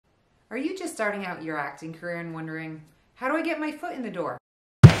Are you just starting out your acting career and wondering, how do I get my foot in the door?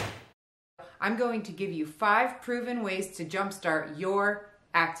 I'm going to give you 5 proven ways to jumpstart your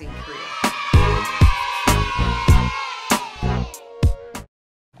acting career.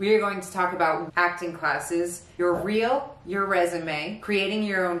 We are going to talk about acting classes, your reel, your resume, creating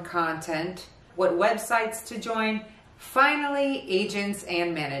your own content, what websites to join, finally, agents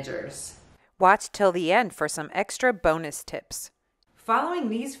and managers. Watch till the end for some extra bonus tips. Following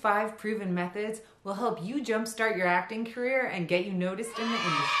these 5 proven methods will help you jumpstart your acting career and get you noticed in the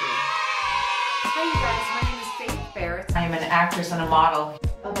industry. Hi you guys, my name is Faith Barrett. I am an actress and a model.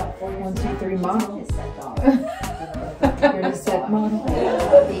 About 1, 2, 3 model. You're a set model.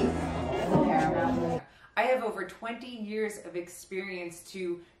 I have over 20 years of experience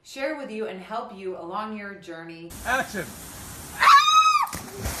to share with you and help you along your journey. Action!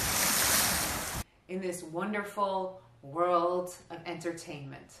 In this wonderful world of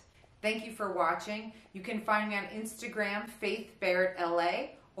entertainment. Thank you for watching. You can find me on Instagram, Faith Barrett LA,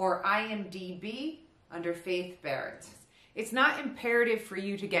 or IMDb under Faith Barrett. It's not imperative for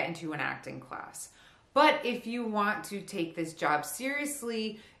you to get into an acting class, but if you want to take this job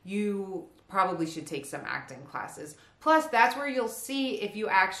seriously, you probably should take some acting classes. Plus, that's where you'll see if you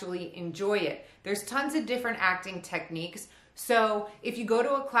actually enjoy it. There's tons of different acting techniques. So if you go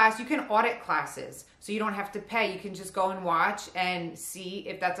to a class, you can audit classes. So you don't have to pay. You can just go and watch and see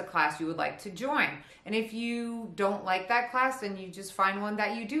if that's a class you would like to join. And if you don't like that class, then you just find one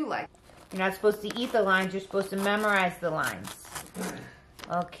that you do like. You're not supposed to eat the lines, you're supposed to memorize the lines.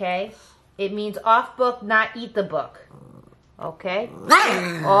 Okay? It means off book, not eat the book. Okay?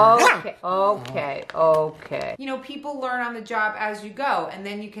 Okay. You know, people learn on the job as you go, and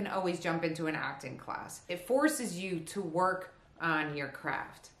then you can always jump into an acting class. It forces you to work on your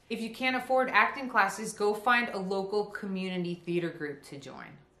craft. If you can't afford acting classes, go find a local community theater group to join.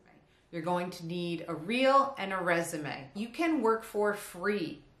 You're going to need a reel and a resume. You can work for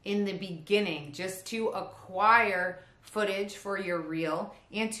free in the beginning just to acquire footage for your reel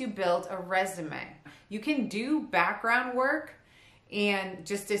and to build a resume. You can do background work and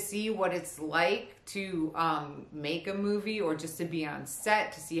just to see what it's like to make a movie or just to be on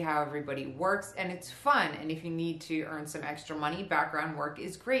set to see how everybody works, and it's fun. And if you need to earn some extra money, background work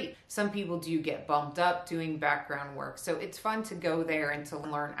is great. Some people do get bumped up doing background work, so it's fun to go there and to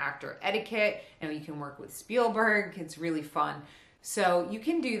learn actor etiquette. And you can work with Spielberg, it's really fun. So you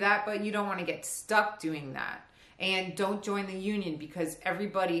can do that, but you don't want to get stuck doing that. And don't join the union, because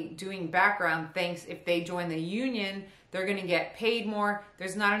everybody doing background thinks if they join the union, they're going to get paid more.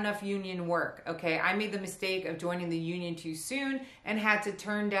 There's not enough union work, okay? I made the mistake of joining the union too soon and had to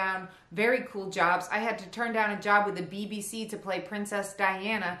turn down very cool jobs. I had to turn down a job with the BBC to play Princess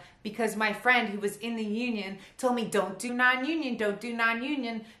Diana because my friend who was in the union told me, don't do non-union, don't do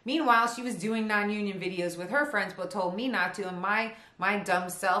non-union. Meanwhile, she was doing non-union videos with her friends, but told me not to, and my dumb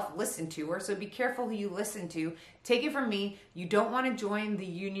self listened to her. So be careful who you listen to. Take it from me, you don't want to join the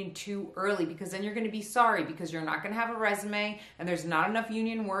union too early, because then you're going to be sorry, because you're not going to have a resume and there's not enough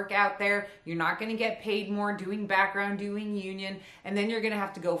union work out there. You're not going to get paid more doing background, doing union, and then you're going to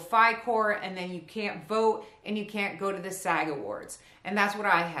have to go FI-Corps, and then you can't vote and you can't go to the SAG Awards. And that's what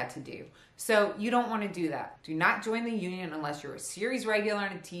I had to do. So you don't want to do that. Do not join the union unless you're a series regular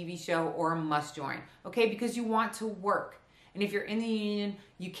on a TV show or a must join, okay? Because you want to work. And if you're in the union,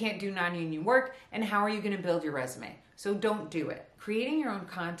 you can't do non-union work, and how are you going to build your resume? So don't do it. Creating your own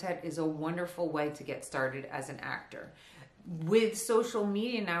content is a wonderful way to get started as an actor. With social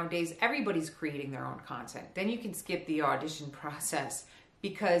media nowadays, everybody's creating their own content. Then you can skip the audition process,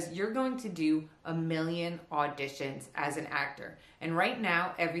 because you're going to do 1 million auditions as an actor. And right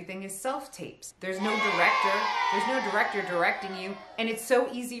now, everything is self-tapes. There's no director directing you, and it's so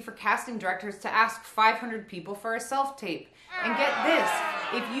easy for casting directors to ask 500 people for a self-tape. And get this,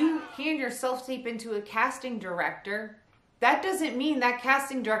 if you hand your self-tape into a casting director, that doesn't mean that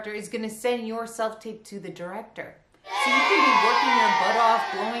casting director is gonna send your self-tape to the director. So you can be working your butt off,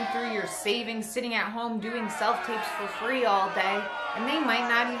 blowing through your savings, sitting at home doing self-tapes for free all day, and they might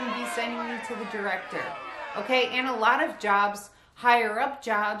not even be sending you to the director. Okay, and a lot of jobs, higher up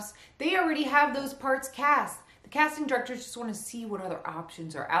jobs, they already have those parts cast. The casting directors just want to see what other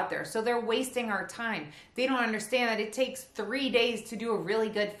options are out there. So they're wasting our time. They don't understand that it takes 3 days to do a really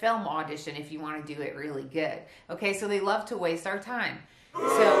good film audition if you want to do it really good. Okay, so they love to waste our time.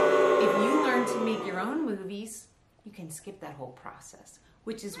 So if you learn to make your own movies, you can skip that whole process,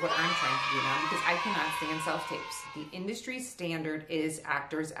 which is what I'm trying to do now, because I cannot stand self-tapes. The industry standard is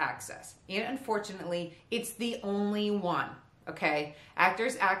Actors Access, and unfortunately, it's the only one. Okay,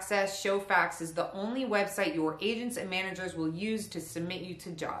 Actors Access Showfax is the only website your agents and managers will use to submit you to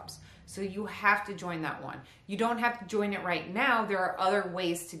jobs. So you have to join that one. You don't have to join it right now. There are other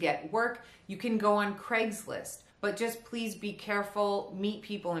ways to get work. You can go on Craigslist, but just please be careful. Meet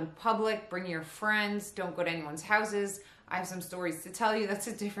people in public, bring your friends, don't go to anyone's houses. I have some stories to tell you. That's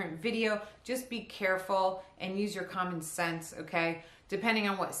a different video. Just be careful and use your common sense, okay? Depending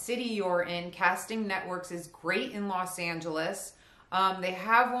on what city you're in, Casting Networks is great in Los Angeles. They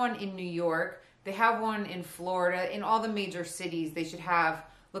have one in New York. They have one in Florida. In all the major cities, they should have,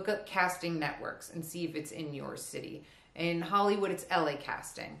 look up Casting Networks and see if it's in your city. In Hollywood, it's LA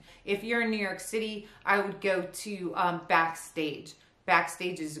Casting. If you're in New York City, I would go to Backstage.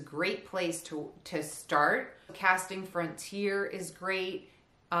 Backstage is a great place to start. Casting Frontier is great.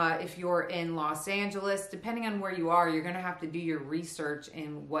 If you're in Los Angeles, depending on where you are, you're going to have to do your research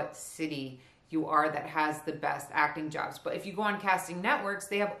in what city you are that has the best acting jobs. But if you go on Casting Networks,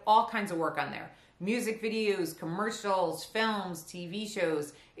 they have all kinds of work on there. Music videos, commercials, films, TV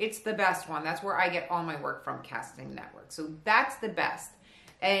shows. It's the best one. That's where I get all my work from, Casting Networks. So that's the best.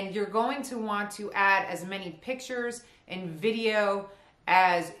 And you're going to want to add as many pictures and video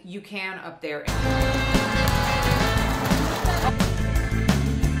as you can up there.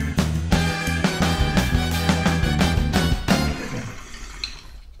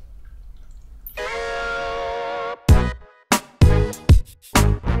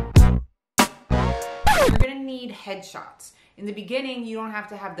 You're going to need headshots. In the beginning, you don't have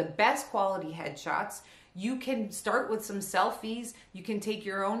to have the best quality headshots. You can start with some selfies. You can take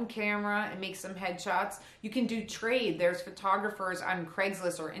your own camera and make some headshots. You can do trade. There's photographers on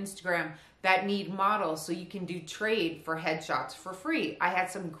Craigslist or Instagram that need models, so you can do trade for headshots for free. I had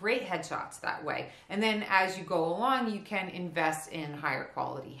some great headshots that way. And then as you go along, you can invest in higher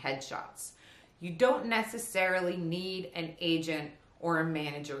quality headshots. You don't necessarily need an agent or a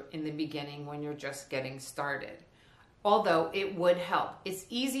manager in the beginning when you're just getting started, although it would help. It's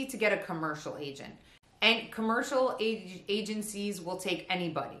easy to get a commercial agent. And commercial agencies will take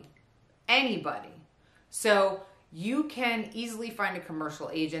anybody. So you can easily find a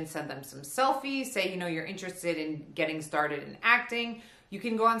commercial agent, send them some selfies, say, you know, you're interested in getting started in acting. You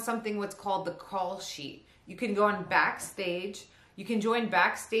can go on something what's called the call sheet. You can go on Backstage. You can join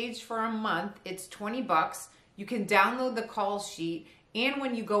Backstage for a month. It's $20. You can download the call sheet. And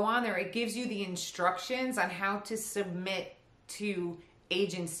when you go on there, it gives you the instructions on how to submit to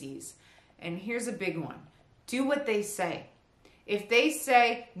agencies. And here's a big one. Do what they say. If they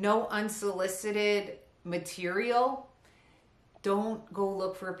say no unsolicited material, don't go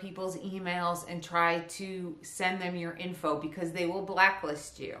look for people's emails and try to send them your info, because they will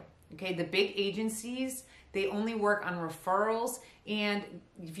blacklist you. Okay, the big agencies, they only work on referrals, and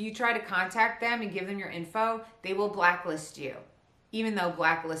if you try to contact them and give them your info, they will blacklist you. Even though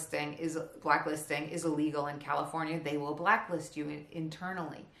blacklisting is illegal in California, they will blacklist you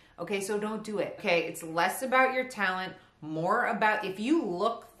internally. Okay, so don't do it. Okay, it's less about your talent, more about if you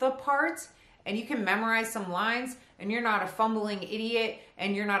look the part and you can memorize some lines and you're not a fumbling idiot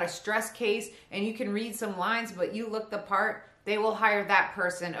and you're not a stress case and you can read some lines but you look the part, they will hire that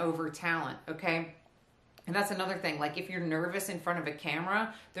person over talent, okay? And that's another thing. Like if you're nervous in front of a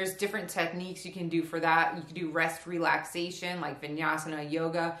camera, there's different techniques you can do for that. You can do rest relaxation, like vinyasa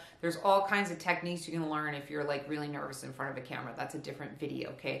yoga. There's all kinds of techniques you can learn if you're like really nervous in front of a camera. That's a different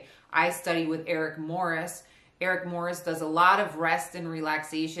video, okay? I study with Eric Morris. Eric Morris does a lot of rest and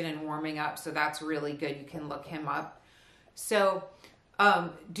relaxation and warming up, so that's really good. You can look him up. So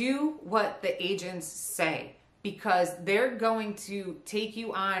do what the agents say, because they're going to take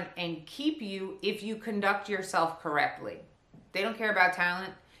you on and keep you if you conduct yourself correctly. They don't care about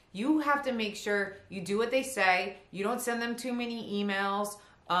talent. You have to make sure you do what they say. You don't send them too many emails.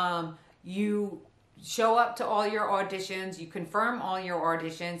 You show up to all your auditions. You confirm all your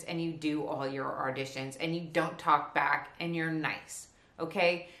auditions, and you do all your auditions, and you don't talk back, and you're nice,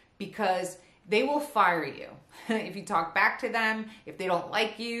 okay? Because they will fire you if you talk back to them, if they don't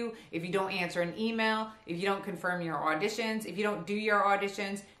like you, if you don't answer an email, if you don't confirm your auditions, if you don't do your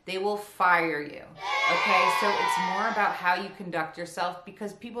auditions, they will fire you, okay? So it's more about how you conduct yourself,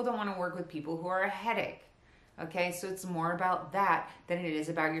 because people don't want to work with people who are a headache, okay? So it's more about that than it is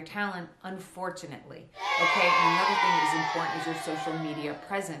about your talent, unfortunately, okay? And another thing that is important is your social media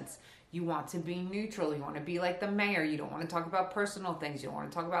presence. You want to be neutral. You want to be like the mayor. You don't want to talk about personal things. You don't want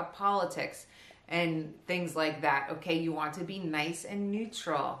to talk about politics and things like that, okay? You want to be nice and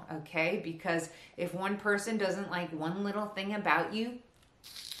neutral, okay? Because if one person doesn't like one little thing about you,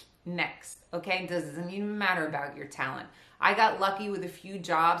 next, okay? It doesn't even matter about your talent. I got lucky with a few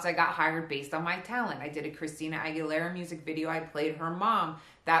jobs. I got hired based on my talent. I did a Christina Aguilera music video. I played her mom.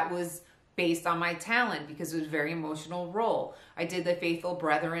 That was based on my talent because it was a very emotional role. I did The Faithful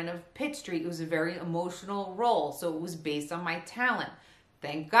Brethren of Pitt Street. It was a very emotional role, so it was based on my talent.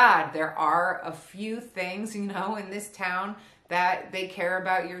 Thank God there are a few things, in this town that they care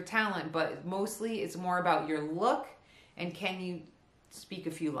about your talent, but mostly it's more about your look and can you speak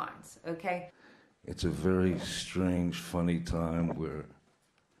a few lines, okay? It's a very strange, funny time where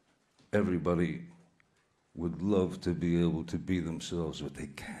everybody would love to be able to be themselves, but they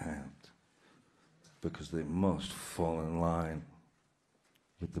can't because they must fall in line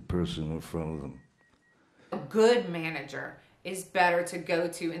with the person in front of them. A good manager is better to go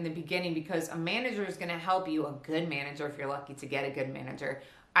to in the beginning because a manager is going to help you. A good manager, if you're lucky to get a good manager.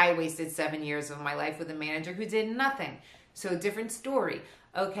 I wasted 7 years of my life with a manager who did nothing. So different story.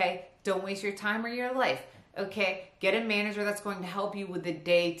 Okay, don't waste your time or your life. Okay, get a manager that's going to help you with the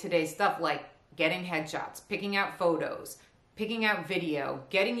day-to-day stuff like getting headshots, picking out photos, picking out video,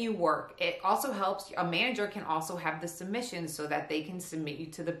 getting you work. It also helps. A manager can also have the submissions so that they can submit you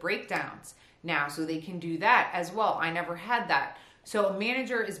to the breakdowns now, so they can do that as well. I never had that. So a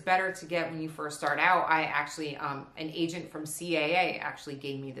manager is better to get when you first start out. I actually, an agent from CAA actually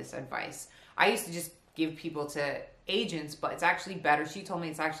gave me this advice. I used to just give people to agents, but it's actually better. She told me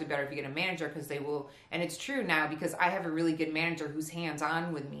it's actually better if you get a manager because they will, and it's true now because I have a really good manager who's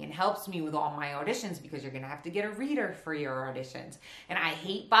hands-on with me and helps me with all my auditions because you're going to have to get a reader for your auditions. And I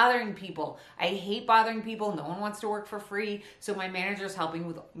hate bothering people. No one wants to work for free. So my manager's helping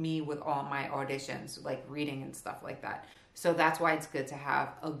with me with all my auditions, like reading and stuff like that. So that's why it's good to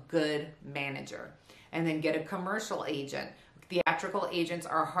have a good manager. And then get a commercial agent. Theatrical agents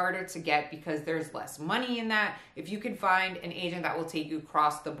are harder to get because there's less money in that. If you can find an agent that will take you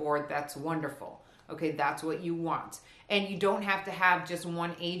across the board, that's wonderful. Okay, that's what you want. And you don't have to have just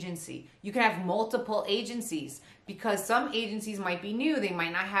one agency. You can have multiple agencies because some agencies might be new. They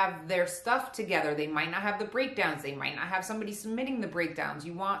might not have their stuff together. They might not have the breakdowns. They might not have somebody submitting the breakdowns.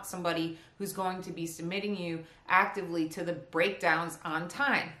 You want somebody who's going to be submitting you actively to the breakdowns on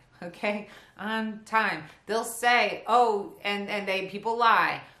time. Okay, on time. They'll say, oh, and people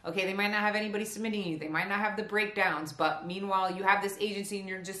lie. Okay, they might not have anybody submitting you. They might not have the breakdowns, but meanwhile, you have this agency and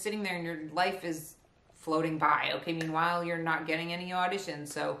you're just sitting there and your life is floating by. Okay, meanwhile, you're not getting any auditions.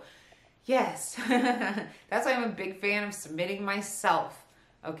 So, yes, that's why I'm a big fan of submitting myself.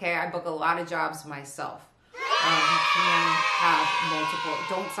 Okay, I book a lot of jobs myself. You can have multiple.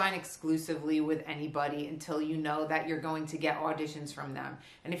 Don't sign exclusively with anybody until you know that you're going to get auditions from them.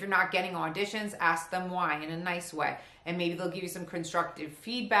 And if you're not getting auditions, ask them why in a nice way. And maybe they'll give you some constructive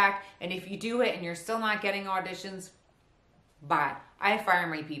feedback. And if you do it and you're still not getting auditions, bye. I fire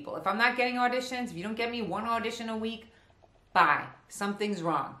my people. If I'm not getting auditions, if you don't get me one audition a week, bye. Something's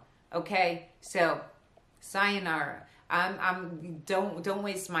wrong. Okay? So, sayonara. Don't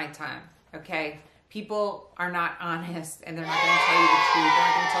waste my time. Okay? People are not honest and they're not going to tell you the truth. They're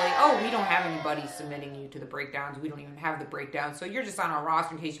not going to tell you, oh, we don't have anybody submitting you to the breakdowns. We don't even have the breakdowns. So you're just on our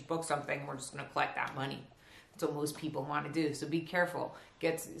roster in case you book something and we're just going to collect that money. That's what most people want to do. So be careful.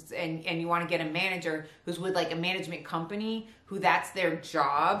 And you want to get a manager who's with like a management company who that's their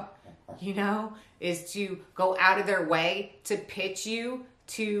job, is to go out of their way to pitch you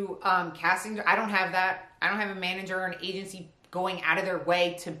to casting. I don't have that. I don't have a manager or an agency going out of their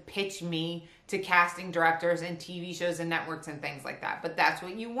way to pitch me to casting directors and TV shows and networks and things like that. But that's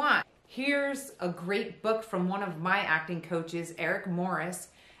what you want. Here's a great book from one of my acting coaches, Eric Morris.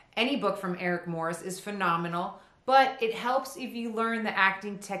 Any book from Eric Morris is phenomenal, but it helps if you learn the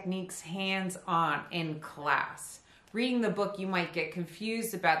acting techniques hands-on in class. Reading the book, you might get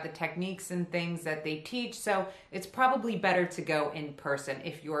confused about the techniques and things that they teach, so it's probably better to go in person.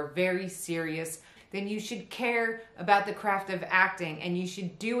 If you're very serious, then you should care about the craft of acting, and you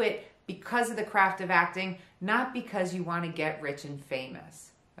should do it because of the craft of acting, not because you want to get rich and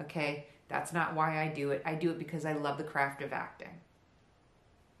famous, okay? That's not why I do it. I do it because I love the craft of acting.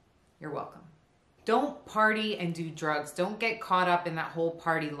 You're welcome. Don't party and do drugs. Don't get caught up in that whole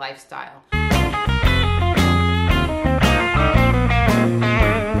party lifestyle.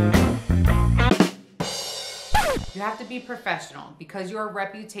 You have to be professional because your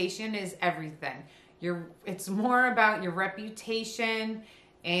reputation is everything. It's more about your reputation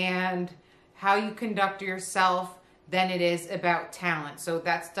and how you conduct yourself than it is about talent. So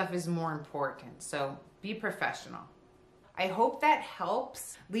that stuff is more important. So be professional. I hope that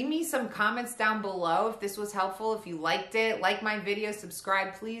helps. Leave me some comments down below if this was helpful, if you liked it. Like my video,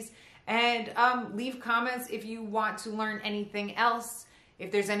 subscribe please. And leave comments if you want to learn anything else.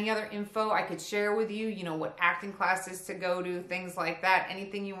 If there's any other info I could share with you, what acting classes to go to, things like that.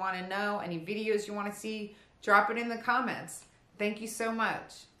 Anything you want to know, any videos you want to see, drop it in the comments. Thank you so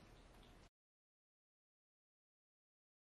much.